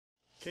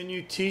Can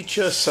you teach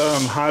us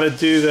how to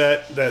do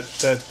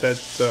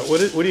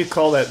what do you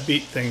call that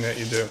beat thing that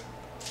you do?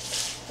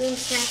 Boom,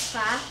 snap,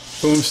 clap.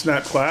 Boom,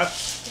 snap, clap? Yeah.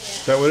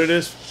 Is that what it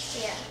is?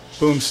 Yeah.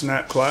 Boom,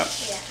 snap, clap?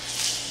 Yeah.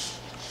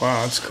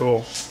 Wow, that's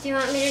cool. Do you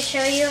want me to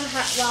show you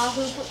while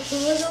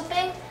hula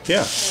hooping?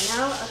 Yeah.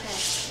 No? Okay.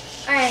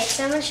 Alright,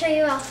 so I'm going to show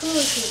you while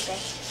hula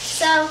hooping.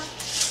 So,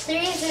 the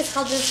reason it's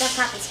called boom, snap,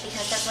 clap is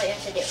because that's what you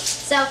have to do.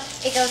 So,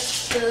 it goes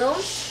boom,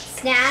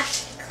 snap,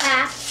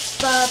 clap,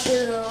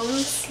 ba-boom,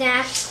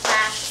 snap,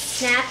 clap,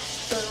 snap,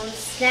 boom,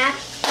 snap,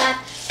 clap,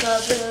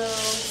 ba-boom,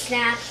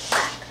 snap,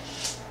 clap.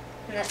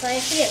 And that's all you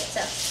have to do. So,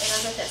 it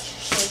goes like this.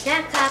 Boom,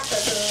 snap, clap,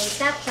 ba-boom,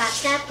 snap, clap,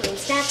 snap, boom,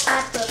 snap,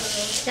 clap, ba-boom,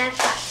 snap,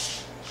 clap.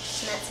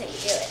 And that's how you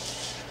do it.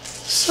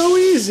 So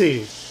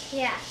easy.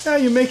 Yeah. Now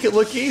you make it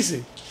look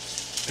easy.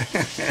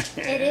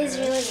 It is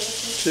really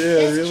easy. Yeah,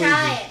 just really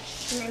try easy. it.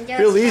 And then just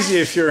Real easy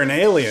if you're an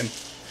alien.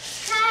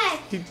 Hi.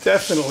 You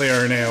definitely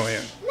are an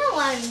alien. No,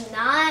 I'm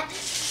not.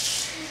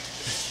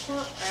 Don't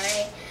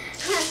worry.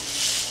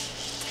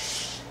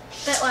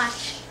 But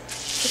watch.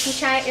 If you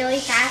try it really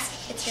fast,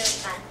 it's really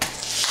fun.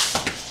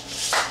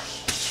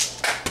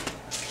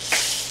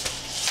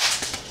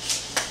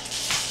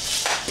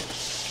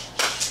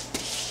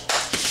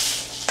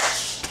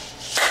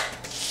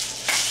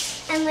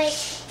 And like,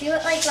 do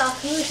it like while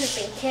hula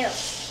hooping too.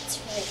 It's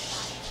really fun.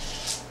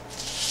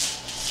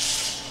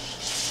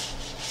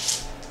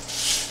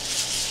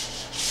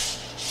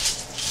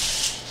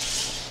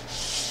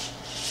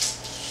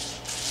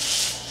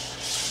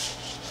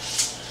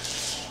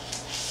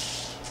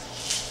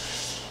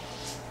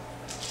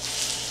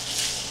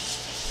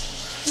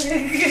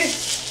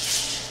 Good.